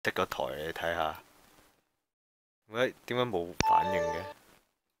熄個台你睇下，點解冇反應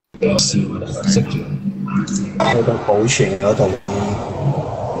嘅？熄住喺個保存嗰度。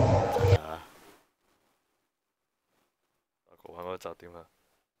講下嗰集點啊？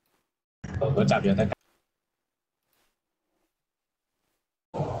嗰集有得。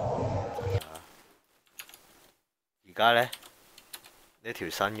而家咧呢條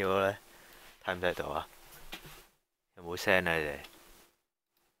新嘅咧，睇唔睇到啊？有冇聲啊？你哋？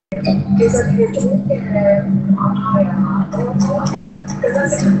其實係種嘅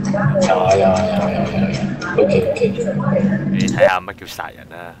有。OK。你睇下乜叫殺人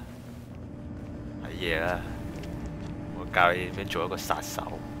啊？睇嘢啦！我教你點樣做一個殺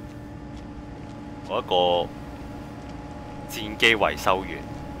手，我一個戰機維修員。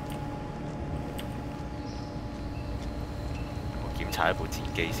我檢查一部戰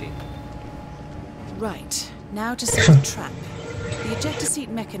機先。Right. Now to set the trap. The ejector seat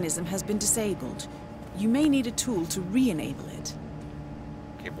mechanism has been disabled. You may need a tool to re-enable it.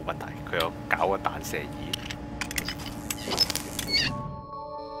 冇問題，佢有搞個彈射椅。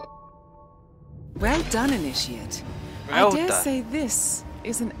Well done, Initiate. I dare say this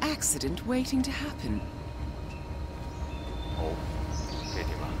is an accident waiting to happen. 好，你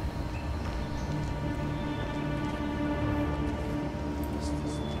點啊？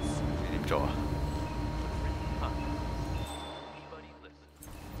你點做啊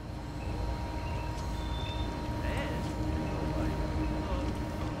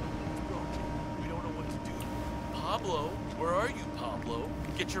？Pablo, where are you, Pablo?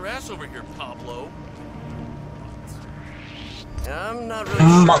 Get your ass over here, Pablo. I'm not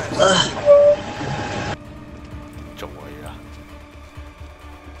really sure. 做我而家。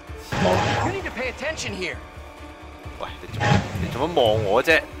You need to pay attention here. 喂，你做乜望我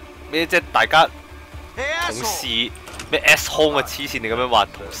啫？咩啫？大家同事咩 S 空啊？黐線！你咁樣話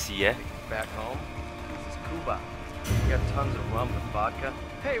同事嘅？ You got tons of rum with vodka.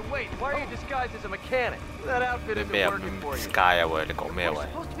 Hey, wait, why are you disguised as a mechanic? That outfit isn't 咩啊 working for you.？Sky 啊喂！你講咩 We're 喂？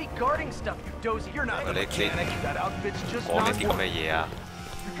 supposed to be guarding stuff, you dozy. You're not a mechanic. That outfit's just 講呢 not 啲咁嘅 working. 嘢啊！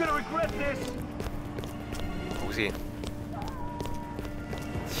 You're gonna regret this. 好先，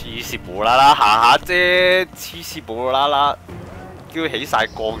黐線無啦啦行下啫，黐線無啦啦，叫佢起晒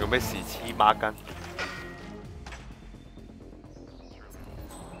槓做咩事？黐孖筋！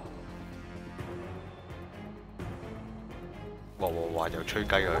哇！又吹雞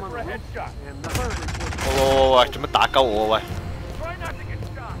佢！喂！做乜打鳩我啊？喂！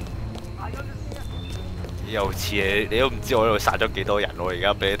你又似你都唔知我喺度殺咗幾多人喎！而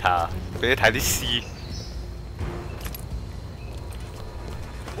家俾你睇下，俾你睇啲屍。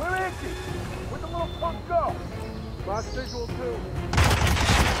哇！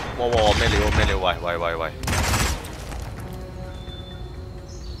咩料？喂！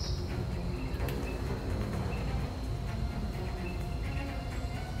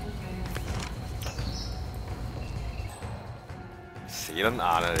死撚硬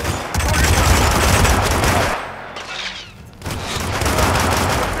啊你！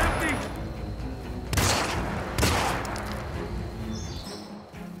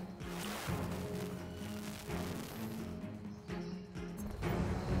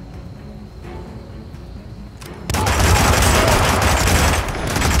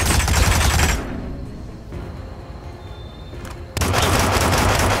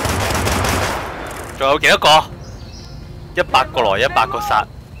仲有幾多個？100個來100個殺。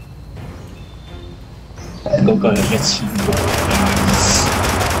嗰個係1000個。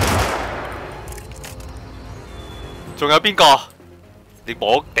仲有邊個？你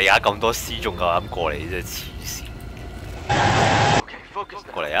摸地下咁多屍，仲夠膽過嚟啫，黐線！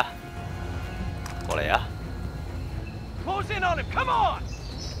過嚟啊！過嚟啊 Close in on him, come on!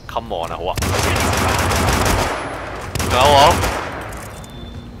 Come on 啊，好啊！仲有冇？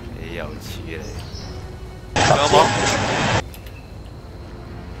你又似你。仲有冇？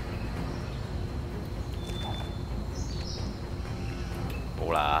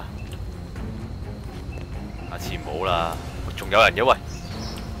冇啦，下次唔好啦。仲有人嘅喂，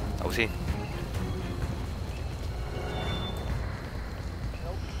走先。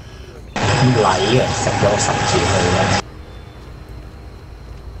禮啊，食咗10次去啦。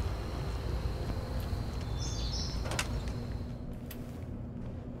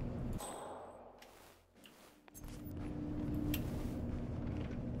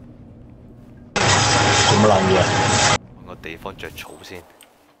咁撚嘢！揾個地方着草先。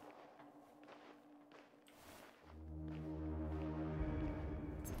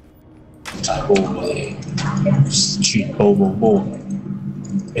大煲我哋全部冇煲，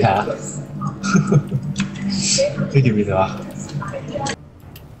你睇下，呢條邊度啊？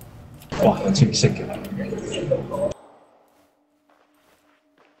哇，好清晰嘅，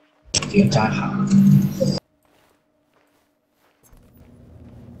點齋行？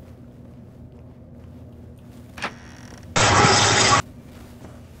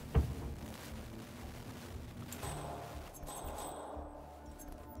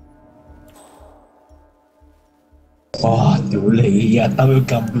哇！屌你啊，兜咗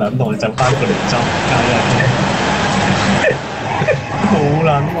咁撚耐就翻過嚟執雞啊！好撚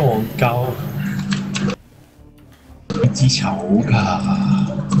戇鳩，佢知醜㗎。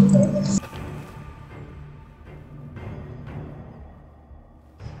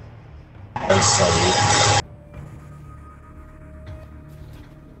死！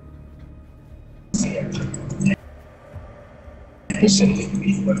死！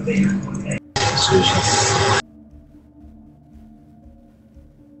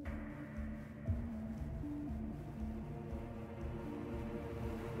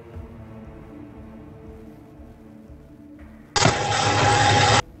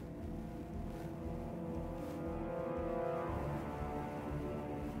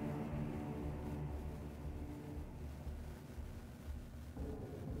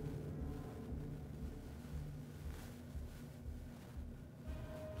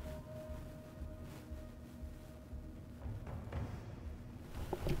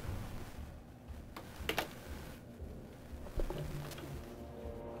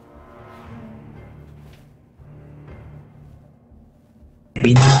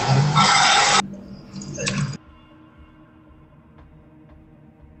邊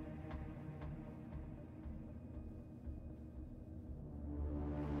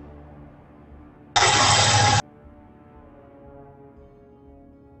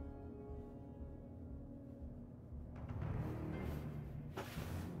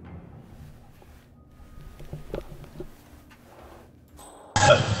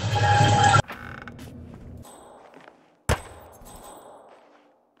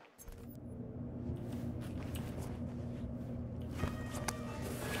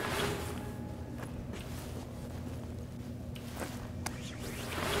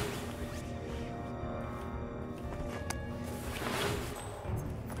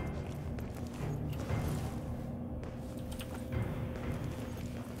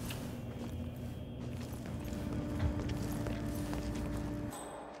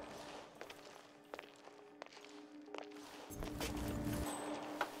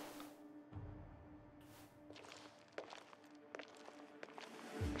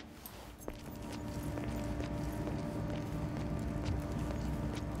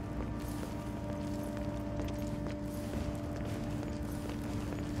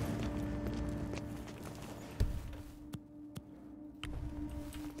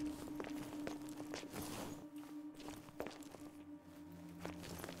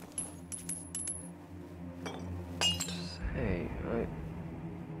？Hey,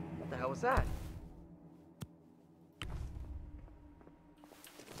 what the hell was that?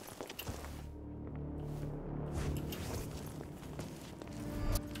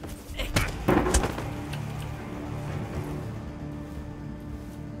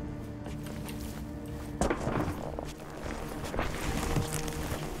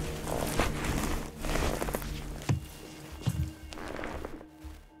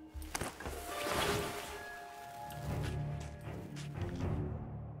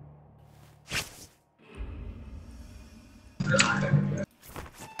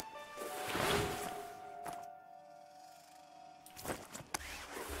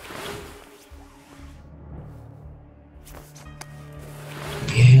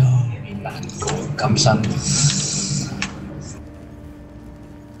咁新，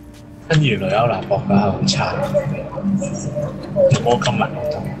跟住女優男博家好差，我今日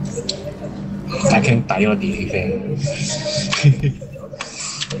但傾抵我電器飛。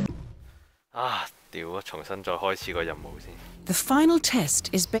啊！屌啊！重新再開始個任務先。The final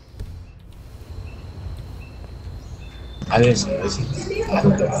test is. 睇你時佢先，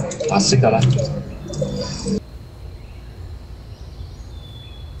白色㗎啦。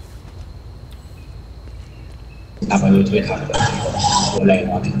搭埋佢推頭，好靚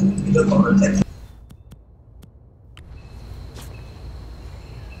我哋。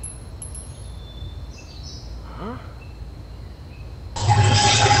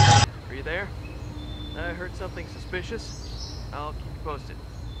Are you there? I heard something suspicious. I'll keep you posted.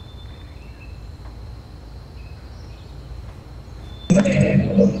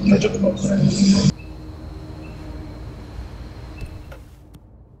 繼續。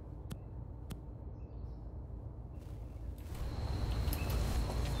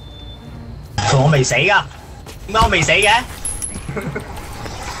我未死㗎，點解我未死嘅？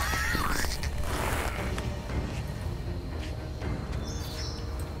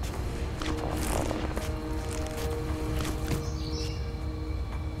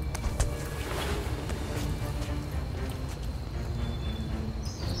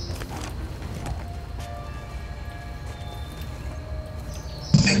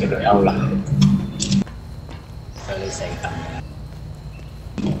條女優男，對你死梗。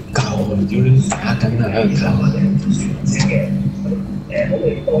夠屌你打緊啊喺度靠。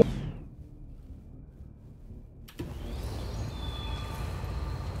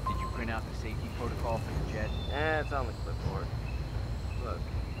Did you print out the safety protocol for the jet? It's on the clipboard. Look,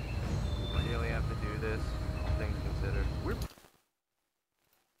 we really have to do this, all things considered. We're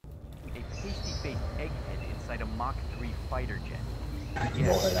a pasty-faced egghead inside a Mach 3 fighter jet.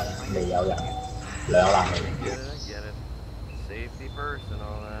 冇去啦，未有人，兩男嚟。I get it. Safety first and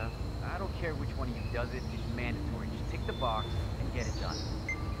all that. I don't care which one of you does it, it's mandatory. Just tick the box and get it done.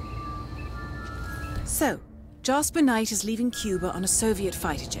 So, Jasper Knight is leaving Cuba on a Soviet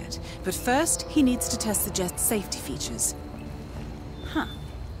fighter jet, but first he needs to test the jet's safety features. Huh.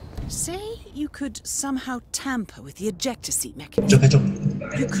 Say you could somehow tamper with the ejector seat mechanism.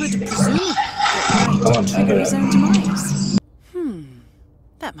 You could presumably get Knight to trigger his own demise.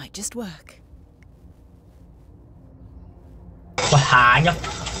 That might just work. 喂，行入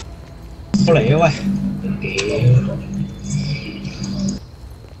過嚟啊喂！屌！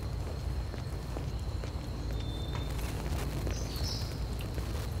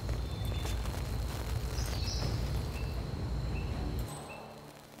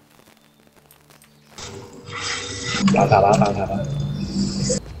爆塔啦！爆塔啦！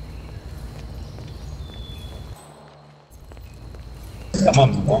咁我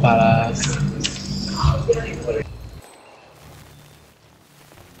唔講法啦。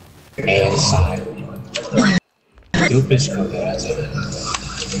掟晒，屌 bitch 佢哋啦真係。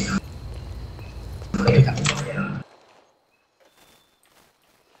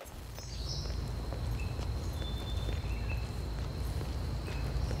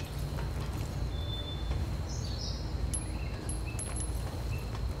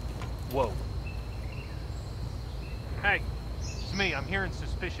Whoa. Hey, it's me. I'm hearing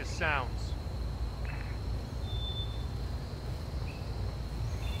suspicious sounds.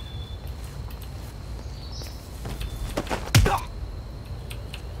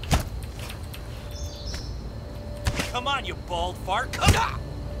 Come on, you bald fart! Come on!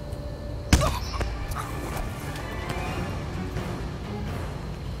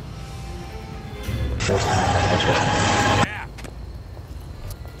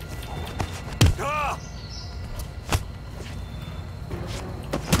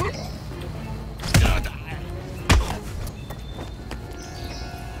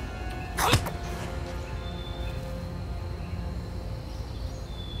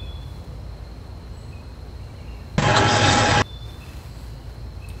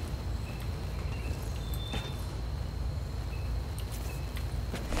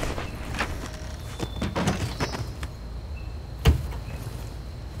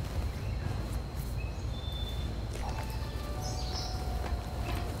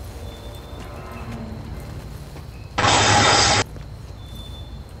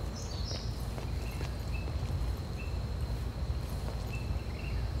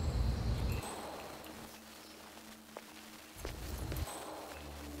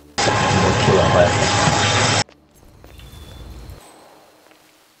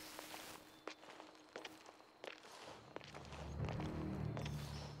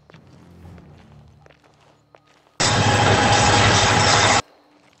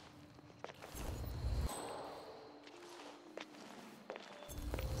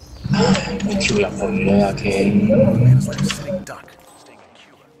跳入去咧，阿 King。 Man is like a sitting duck, staying in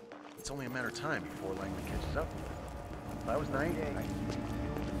Cuba. It's only a matter of time before Langley catches up with him. If I was naive,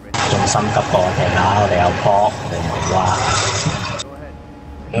 仲心急過我哋啦，我哋有撲，我哋冇話。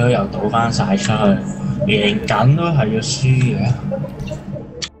佢又倒翻晒出去，贏緊都係要輸嘅。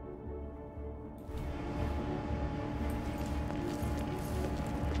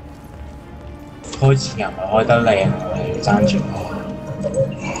開始又唔係開得靚，我哋爭住我。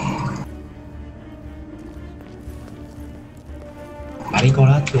買呢個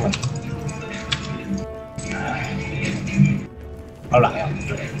啦，跳雲。好難啊！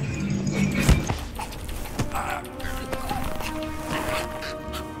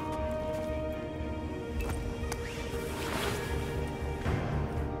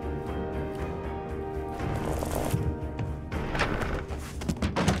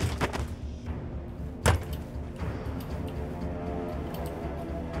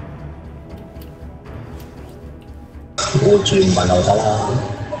護住唔問就得啦。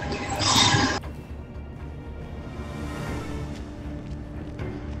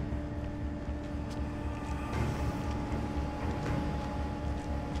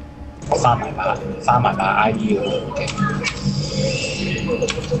翻埋把 ID 嗰度嘅。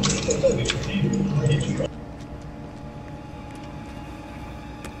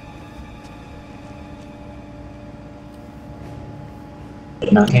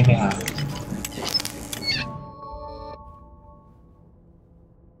嗱，聽咩啊？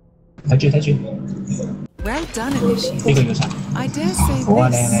睇住睇住， Well done, 呢個 Initiate. 要殺。 I dare say 好啊，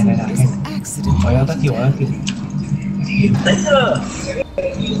靚 this 靚靚靚 is an accident. 我有得跳，我有得跳。頂啊！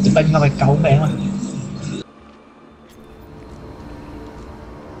頂啊！喂，救命啊！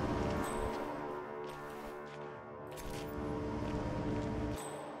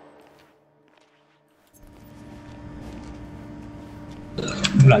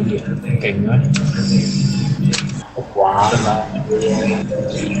咁撚嘢，勁咩？哇！真係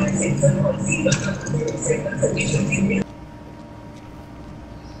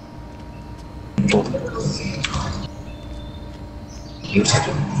要殺咗，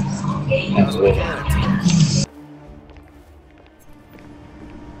唔會。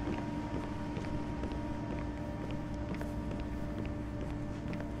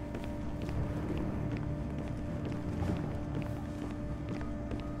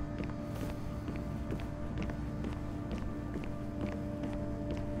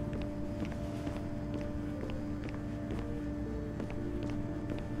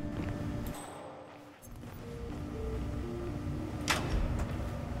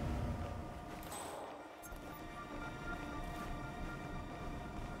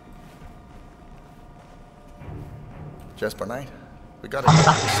Jasper Knight, we got a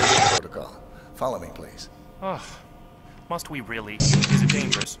safety protocol. Follow me, please. Ugh. Must we really? Is it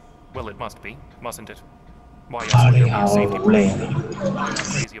dangerous? Well, it must be, mustn't it? Why else would there be a safety protocol? I'm not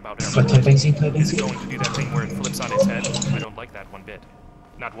crazy about it. Is it going to do that thing where it flips on its head? I don't like that one bit.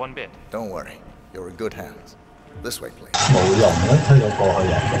 Not one bit. Don't worry. You're in good hands. This way, please. 冇用咯，推咗過去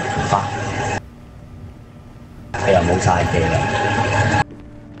又冇法，佢又冇晒氣啦。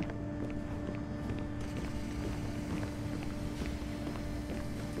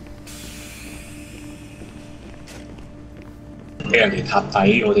俾人哋塔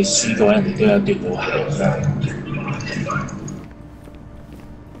底，我哋輸過，人哋都有段路行㗎。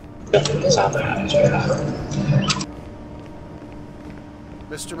人哋三個行咗啦。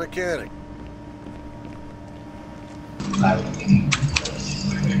Mr. Mechanic. 係。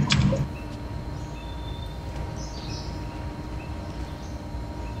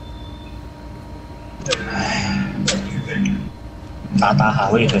打打下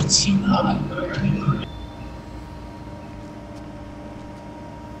可以向前行。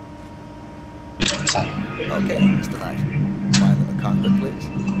Okay, Mr. Knight. Climb in the cockpit, please.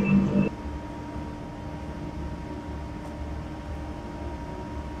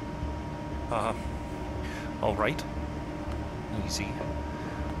 All right. Easy.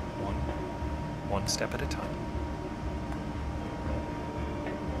 One step at a time.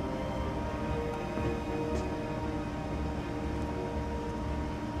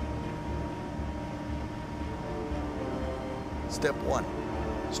 Step 1.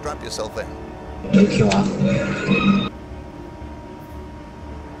 Strap yourself in. 你跳下。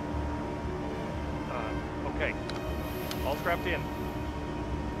Okay. All strapped in.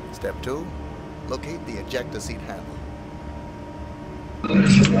 Step 2. Locate the ejector seat handle. 條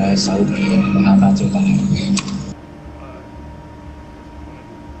喺手邊，行翻最大。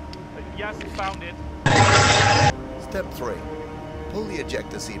Yes, found it. Step 3. Pull the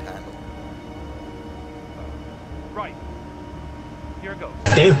ejector seat handle. Right. Here it goes.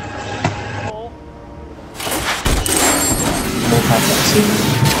 屌！ Pull. 冇拍着先。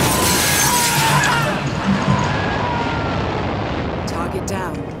Target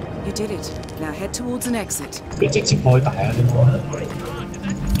down. You did it. Now head towards an exit. 佢直接開大啊！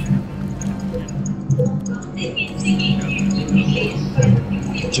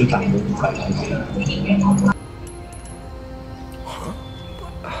最大都唔快睇。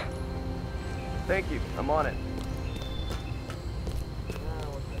Thank you. I'm on it.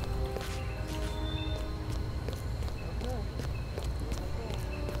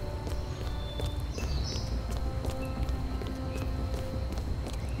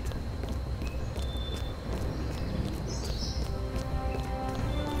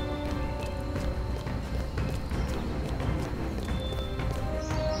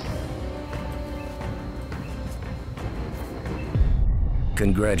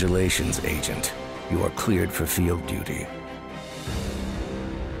 Congratulations, Agent. You are cleared for field duty.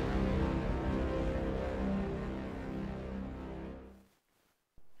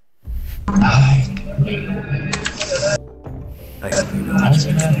 I hope you know what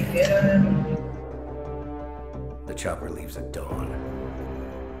you're doing. The chopper leaves at dawn.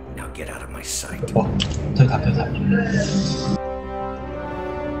 Now get out of my sight. 推塔推塔。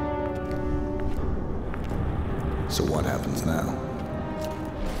So what happens now?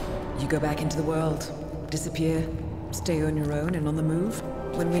 You go back into the world, disappear, stay on your own and on the move?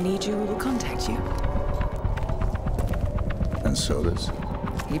 When we need you, we will contact you. And so does.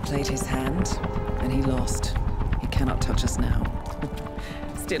 He played his hand, and he lost. He cannot touch us now.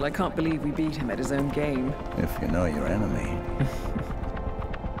 Still, I can't believe we beat him at his own game. If you know your enemy.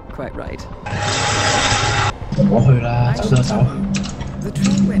 Quite right. 我去啦，走都走。 The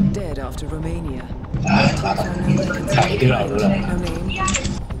train went dead after Romania. 唉，係都留到啦。 No name.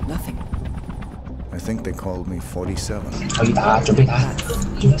 Nothing. I think they called me 47. 可以打，準備打，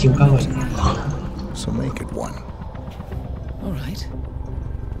要跳鳩佢。 So make it one. All right.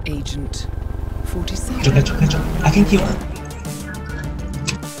 Agent 47. 繼續，I can kill。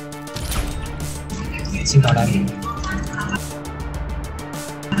先到啦，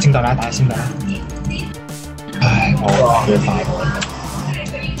先到啦，打先到啦。唉，我要快我。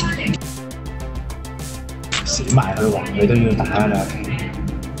閃埋佢話佢都要打啦，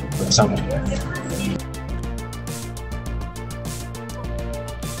放心。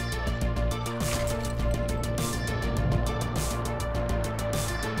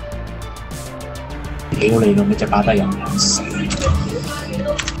屌你咁，隻巴得人死！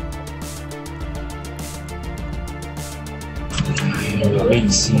有咩意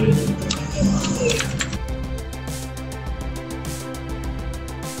思？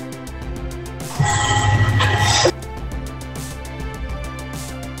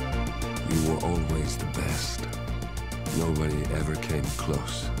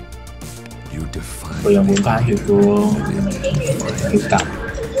 佢又冇翻血嘅喎，要夾。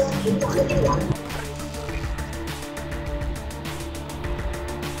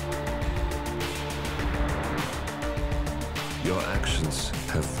 Your actions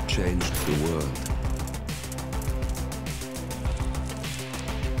have changed the world.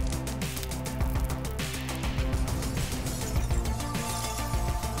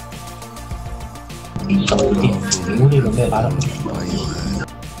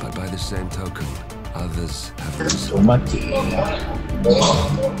 But by the same token, others have risen.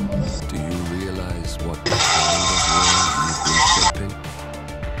 Do you realize what kind of world you've been shaping?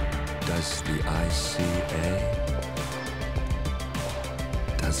 Does the ICA?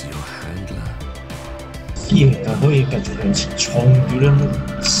 Does your handler? 就可以繼續向前衝，屌你媽！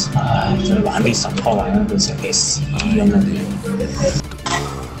唉，再玩啲神科玩到成嘅屎咁樣，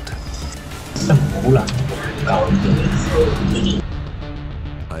真係好難教嘅。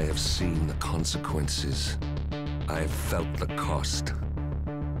 I have seen the consequences. I have felt the cost.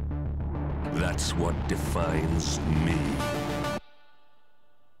 That's what defines me.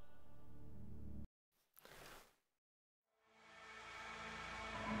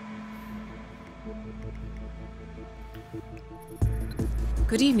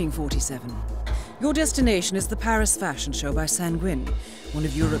 Good evening, 47. Your destination is the Paris Fashion Show by Sanguine, one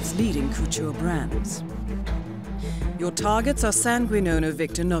of Europe's leading couture brands. Your targets are Sanguine owner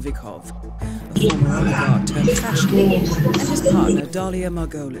Viktor Novikov, a former oligarch turned fashion lord, and his partner Dalia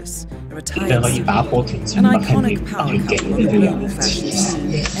Margolis, a retired civilian, an iconic power couple on the global fashion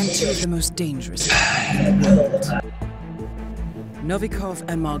scene, and two of the most dangerous in the world. Novikov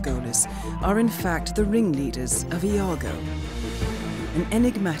and Margolis are in fact the ringleaders of Iago, an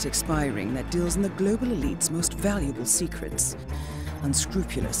enigmatic spy ring that deals in the global elite's most valuable secrets.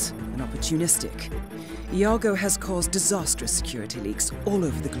 Unscrupulous and opportunistic, Iago has caused disastrous security leaks all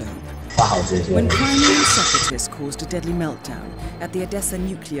over the globe. When Crimean separatists caused a deadly meltdown at the Odessa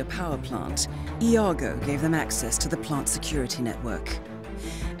nuclear power plant, Iago gave them access to the plant's security network.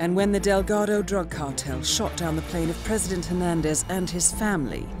 And when the Delgado drug cartel shot down the plane of President Hernandez and his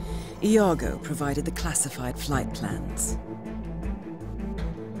family, Iago provided the classified flight plans.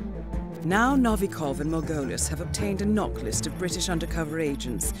 Now Novikov and Margolis have obtained a knock list of British undercover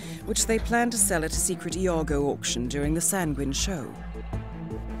agents, which they plan to sell at a secret Iago auction during the Sanguine show.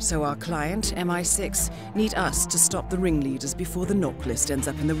 So our client, MI6, need us to stop the ringleaders before the knock list ends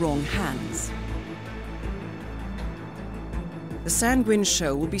up in the wrong hands. The Sanguine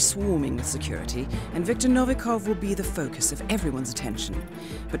show will be swarming with security, and Viktor Novikov will be the focus of everyone's attention.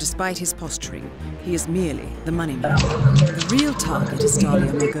 But despite his posturing, he is merely the moneyman. The real target is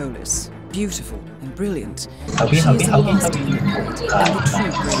Dalia Margolis, beautiful and brilliant. She is a master manipulator and the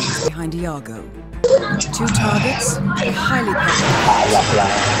true brains behind Iago. Two targets, a highly popular.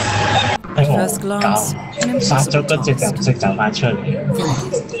 At first glance, an impossible task.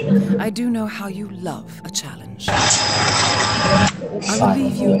 I do know how you love a challenge. I will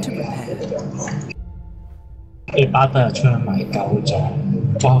leave you to prepare. 你巴得出去買夠咗，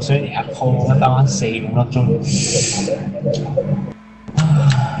哇！所以日鋪等翻4-5粒鐘。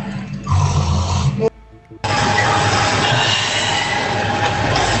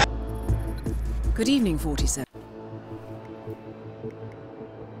Good evening, 47.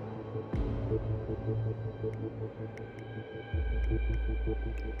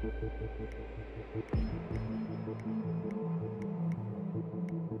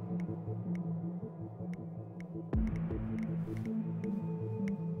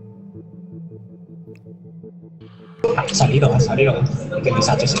 殺呢度啊！殺呢度，跟住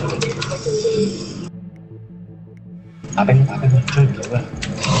殺咗先。打兵，追唔到嘅。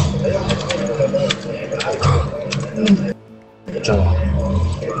追我！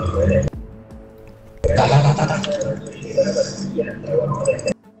打！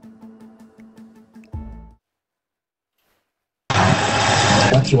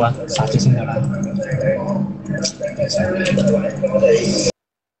我跳啊！殺咗先得啦。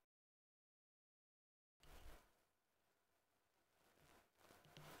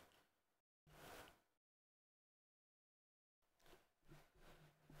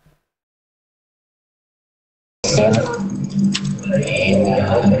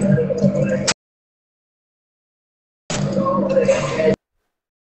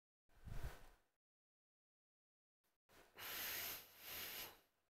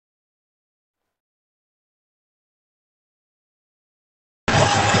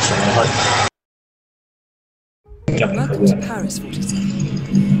Welcome to Paris,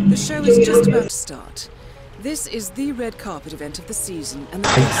 47. The show is just about to start. This is the red carpet event of the season, and the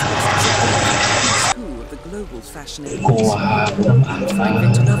guest list is two of the global fashion elite. Find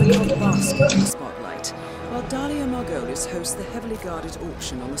Victor Novikov basking in the spotlight, while Dalia Margolis hosts the heavily guarded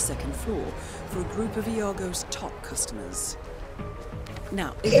auction on the second floor for a group of Iago's top customers.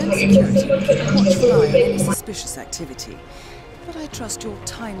 Now, event security will keep a watchful eye on any suspicious activity, but I trust your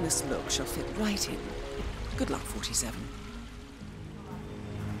timeless look shall fit right in. Good luck, 47.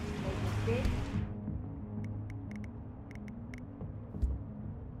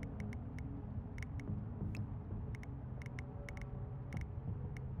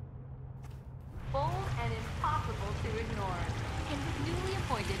 Bold and impossible to ignore. And with newly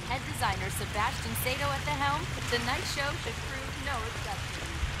appointed head designer Sebastian Sato at the helm, the night show should prove no exception.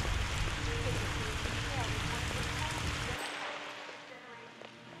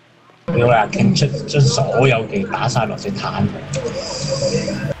 佢話傾出將所有技打晒落隻炭度。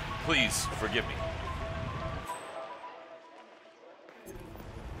Please forgive me.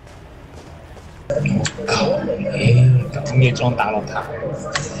 咁嘅裝打落炭。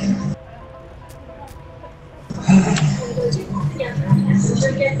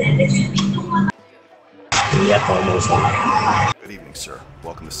呢一個冇錯。Good evening, sir.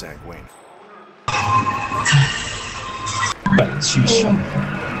 Welcome to Sanguine. 本書上。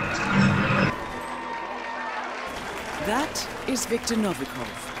 That is Victor Novikov,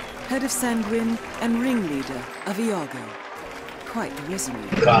 head of Sanguine and ringleader of Iago. Quite the resume.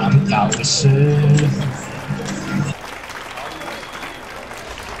 咁有書。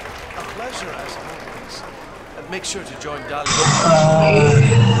A pleasure as always. Make sure to join Dalia.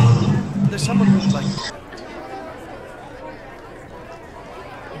 There's someone who'd like to.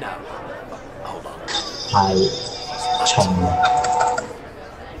 No. Hold on. 太重。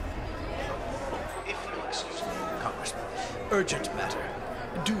 Urgent matter.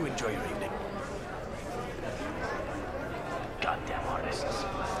 Do enjoy your evening. Goddamn artists.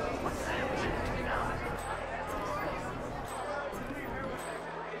 What the hell is it doing now?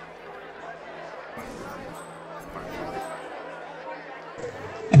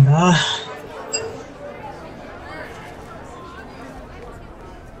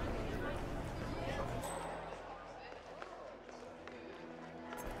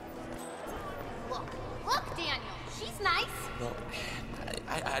 Look, Daniel. She's nice. Well,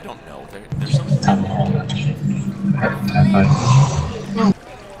 I don't know. There's something.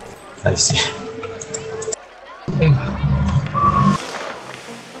 費事。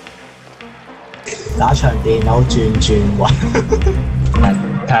打場電腦轉運，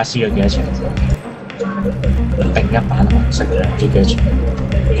睇下輸咗幾多場先。定一版紅色嘅輸幾多場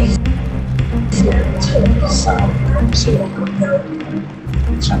？3、4、7、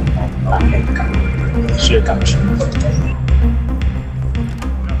8、9，輸9場。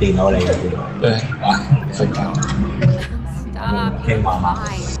電腦嚟嘅電腦，哇！瞓覺。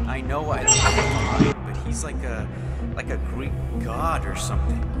 I know I don't, but he's like a Greek god or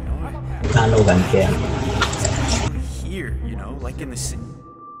something, you know? Download緊 game. Here, you know, like in the same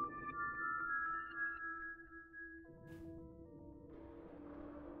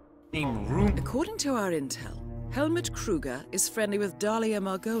room. According to our intel, Helmut Kruger is friendly with Dalia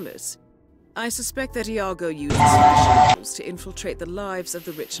Margolis. I suspect that Iago uses fashion tools to infiltrate the lives of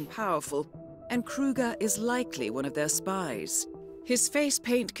the rich and powerful, and Kruger is likely one of their spies. His face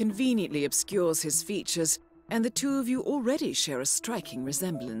paint conveniently obscures his features, and the two of you already share a striking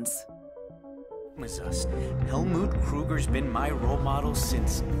resemblance. Us. Helmut Kruger's been my role model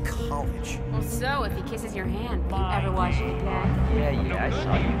since college. Well, so if he kisses your hand, will you ever wash it again? Yeah, I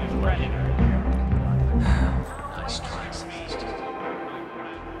saw you. Nice try, Celeste.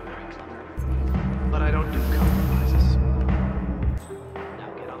 But I don't do compromises. Now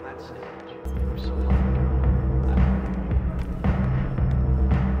get on that stage. You're so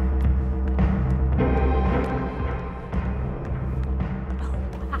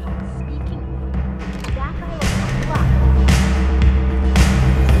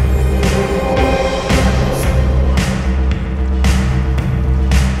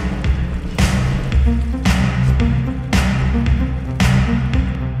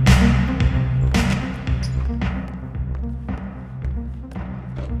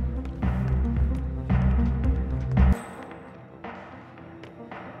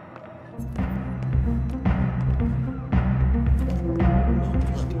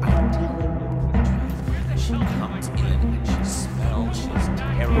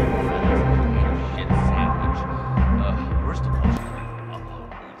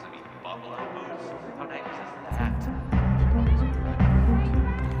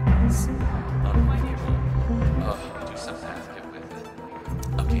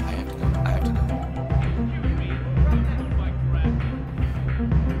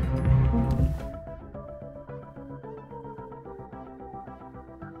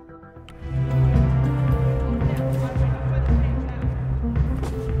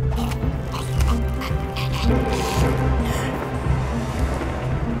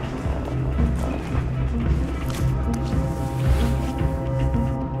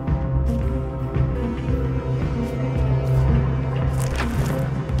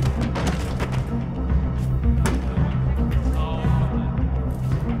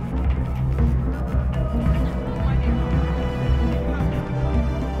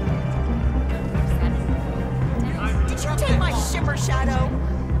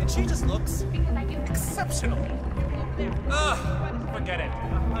Forget it.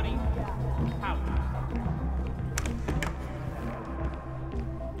 Honey, out.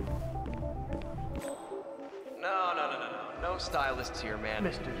 No stylists here, man.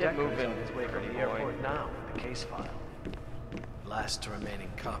 Mr. Get Decker's moving. on his way from the airport now with the case file. Last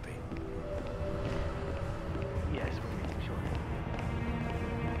remaining copy. Yes, we're making sure.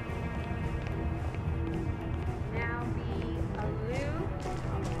 Now the aloof.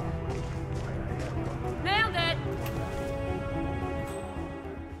 Nailed it!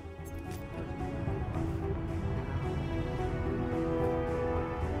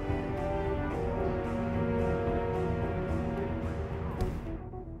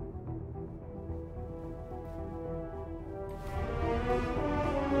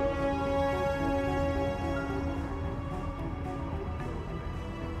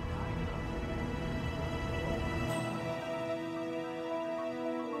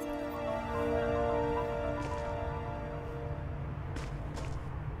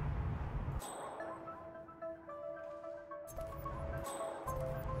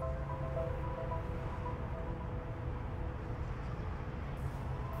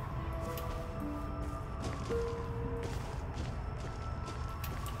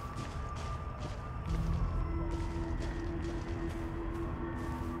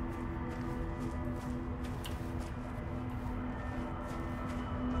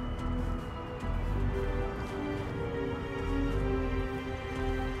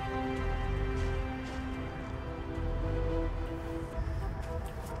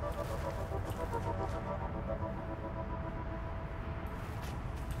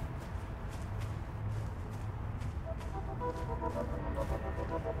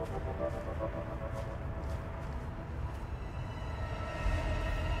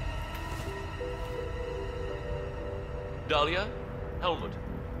 Dahlia? Helmut?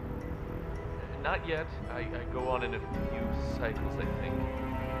 Not yet. I go on in a few cycles, I think.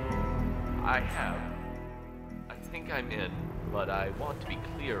 I have. I think I'm in, but I want to be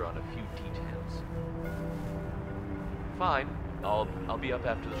clear on a few details. Fine. I'll be up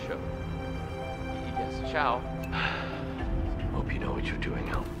after the show. Yes, ciao. Hope you know what you're doing,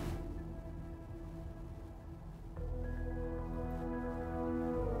 Helm.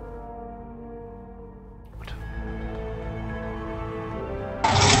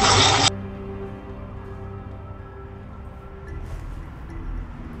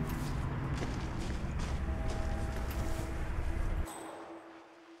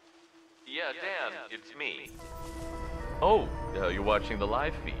 Yeah, Dan, it's me. Oh, you're watching the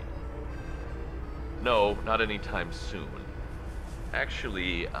live feed? No, not anytime soon.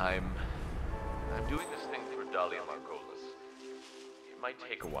 Actually, I'm doing this thing for Dahlia Margolis. It might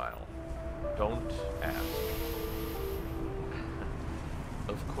take a while. Don't ask.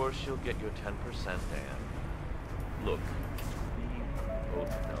 Of course you'll get your 10%, Dan. Look, we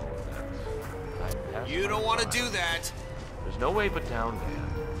both know that I'm past You don't want to do that. There's no way but down, Dan.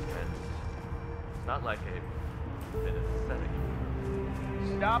 And it's not like an aesthetic.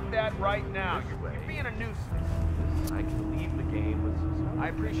 Stop that right now. You're being a nuisance. I can leave the game with some... I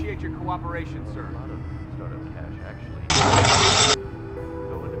appreciate your cooperation, sir. A lot of startup cash, actually.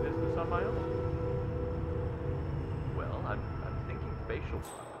 Go into business on my own. Well, I'm thinking facial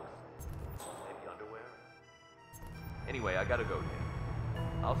products. Maybe underwear. Anyway, I gotta go, Dan.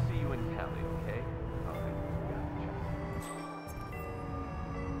 I'll see you in Cali, okay? All right.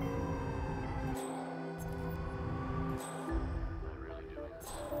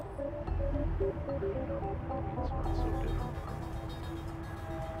 It's not so different.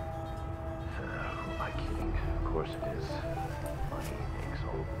 Who am I kidding? Of course it is. Money makes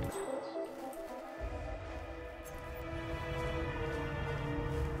all the difference.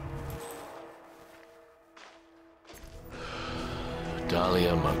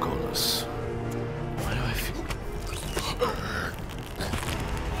 Dahlia Margolis. Why do I feel...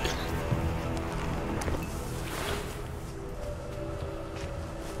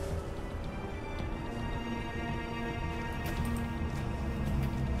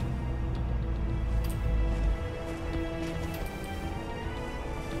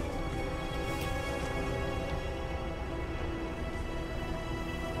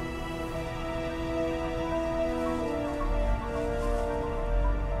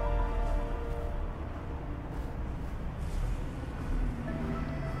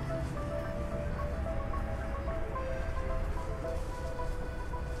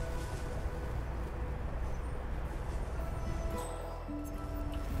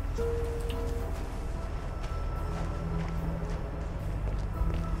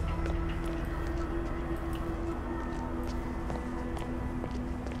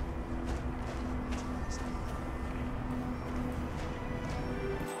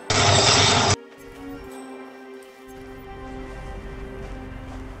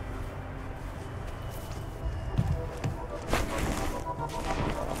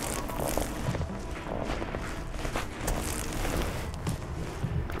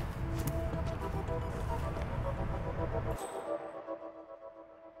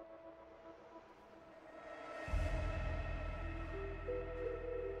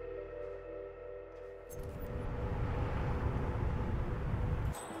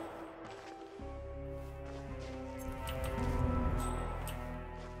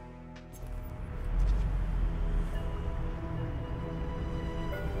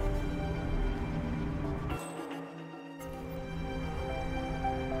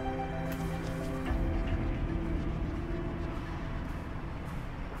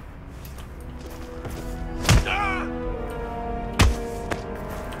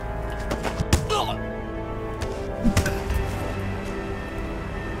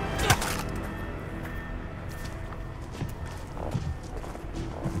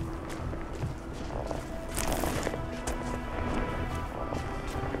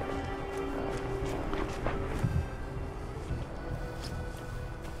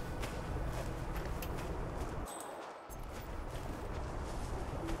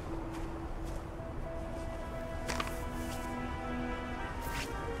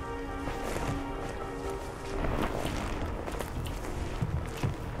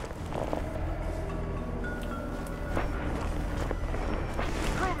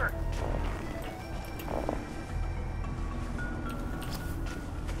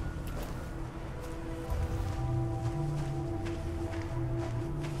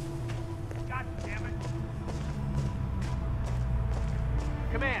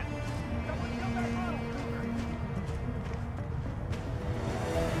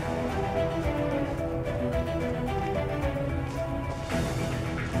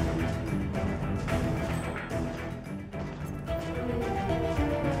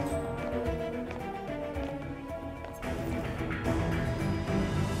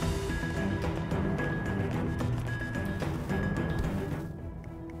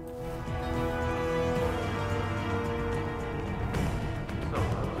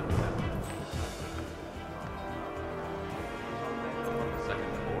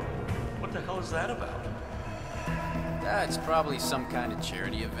 What was that about? It's probably some kind of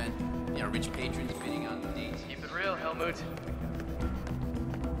charity event. You know, rich patrons bidding on the dates. Keep it real, Helmut.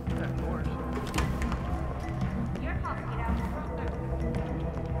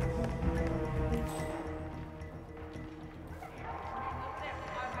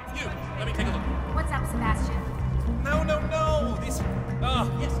 You, let me take a look. What's up, Sebastian? No.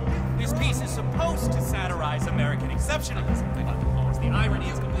 This piece exceptionalism thing. Of course, the irony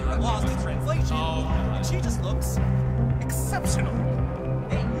is completely lost in translation. Oh, she just looks exceptional.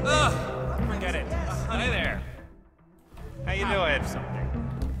 Hey, ugh, forget it. Hi there. How you doing? Something.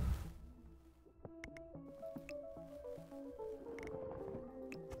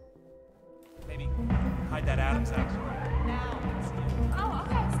 Maybe hide that Adams out. Oh,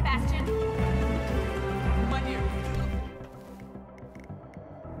 okay, Sebastian. My dear.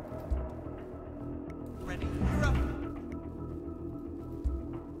 Ready? You're up.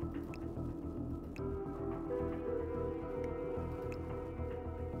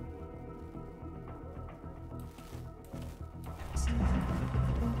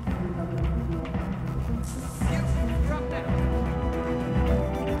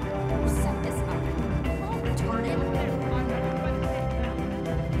 Set this up. Oh, retarded.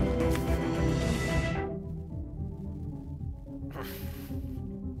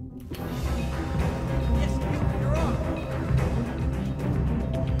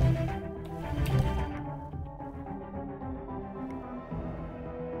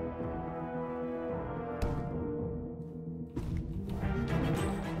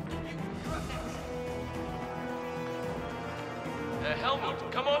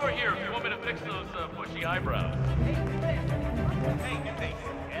 Helmut, come over here if you want me to fix those bushy eyebrows. Hey, new thing.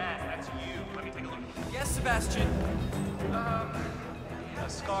 Yes, that's you. Let me take a look. Yes, Sebastian. A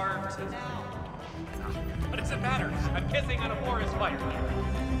scar to now. What does it matter? I'm kissing on a forest fire.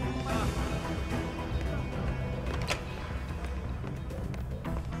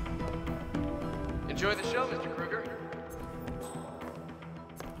 Enjoy the show, Mr. Kruger.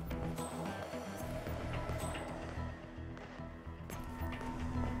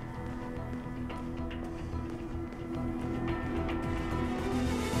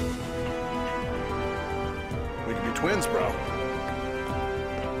 We could be twins, bro.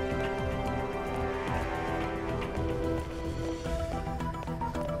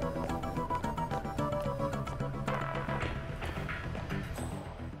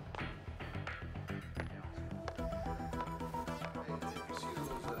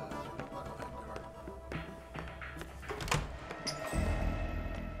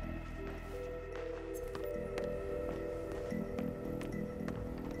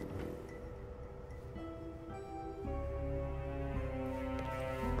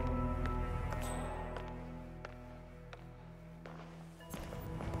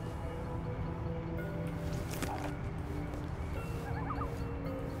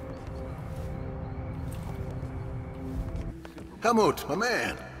 Helmut, my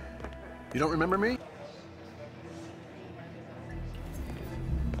man. You don't remember me?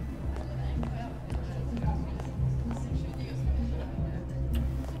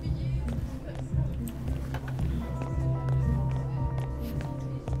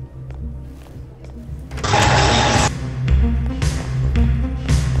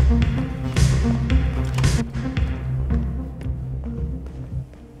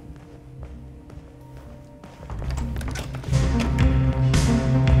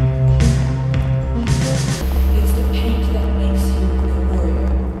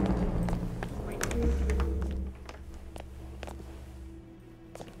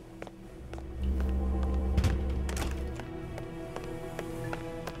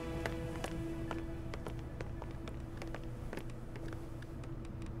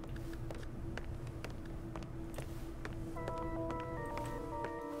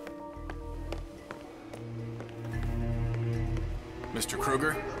 Mr.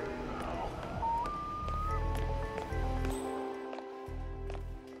 Kruger?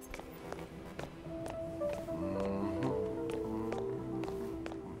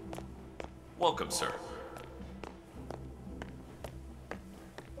 Welcome, sir.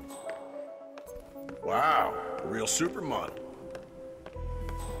 Wow, a real supermodel.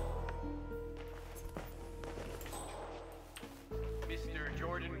 Mr.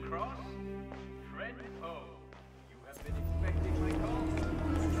 Jordan Cross? Fred Poe. You have been expecting my call?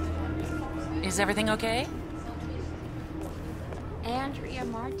 Is everything okay? Andrea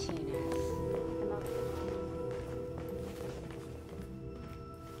Martinez.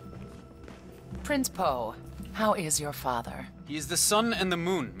 Prince Poe, how is your father? He is the sun and the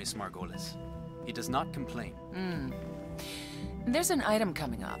moon, Miss Margolis. He does not complain. There's an item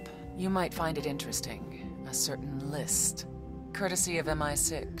coming up. You might find it interesting. A certain list. Courtesy of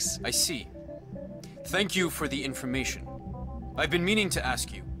MI6. I see. Thank you for the information. I've been meaning to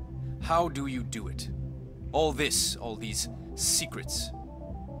ask you, how do you do it? All this, all these secrets.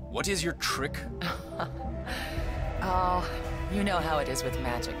 What is your trick? Oh, you know how it is with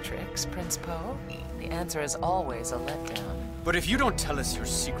magic tricks, Prince Poe. The answer is always a letdown. But if you don't tell us your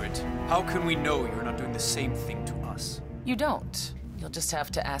secret, how can we know you're not doing the same thing to loss. You don't. You'll just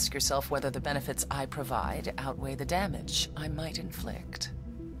have to ask yourself whether the benefits I provide outweigh the damage I might inflict.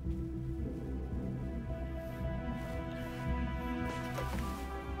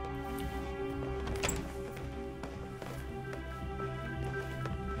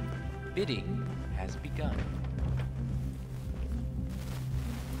 Bidding has begun.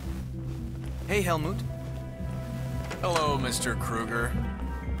 Hey, Helmut. Hello, Mr. Kruger.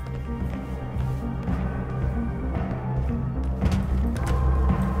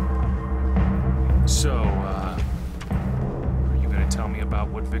 So, are you gonna tell me about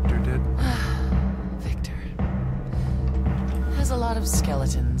what Victor did? Victor has a lot of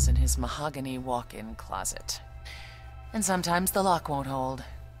skeletons in his mahogany walk-in closet. And sometimes the lock won't hold.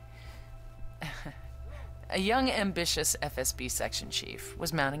 A young, ambitious FSB section chief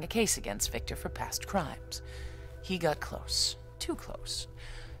was mounting a case against Victor for past crimes. He got close, too close.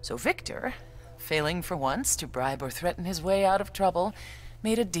 So Victor, failing for once to bribe or threaten his way out of trouble,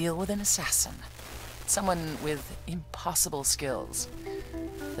 made a deal with an assassin. Someone with impossible skills.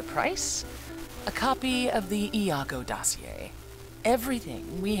 The price? A copy of the Iago dossier.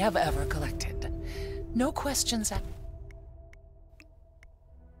 Everything we have ever collected. No questions asked.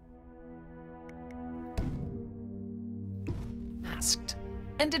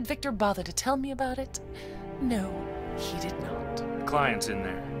 And did Victor bother to tell me about it? No, he did not. The client's in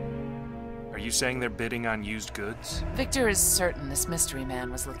there. Are you saying they're bidding on used goods? Victor is certain this mystery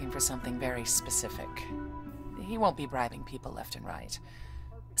man was looking for something very specific. He won't be bribing people left and right.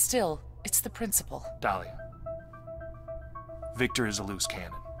 Still, it's the principle. Dahlia. Victor is a loose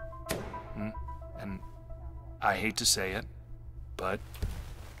cannon. And I hate to say it, but...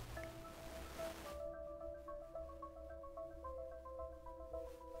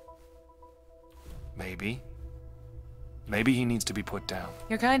 Maybe he needs to be put down.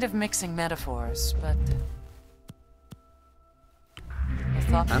 You're kind of mixing metaphors, but... I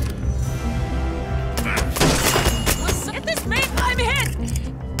thought... Listen, get this man! I'm hit!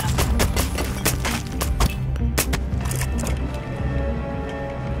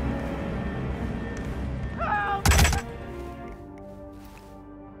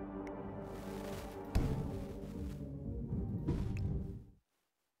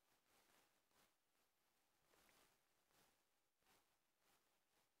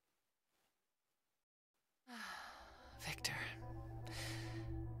 Victor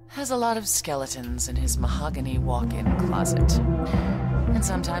has a lot of skeletons in his mahogany walk-in closet. And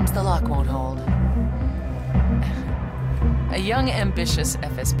sometimes the lock won't hold. A young, ambitious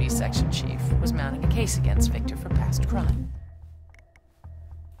FSB section chief was mounting a case against Victor for past crime.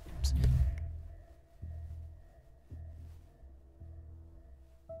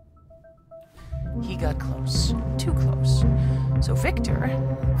 He got close, too close. So Victor,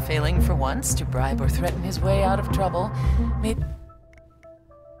 failing for once to bribe or threaten his way out of trouble, made...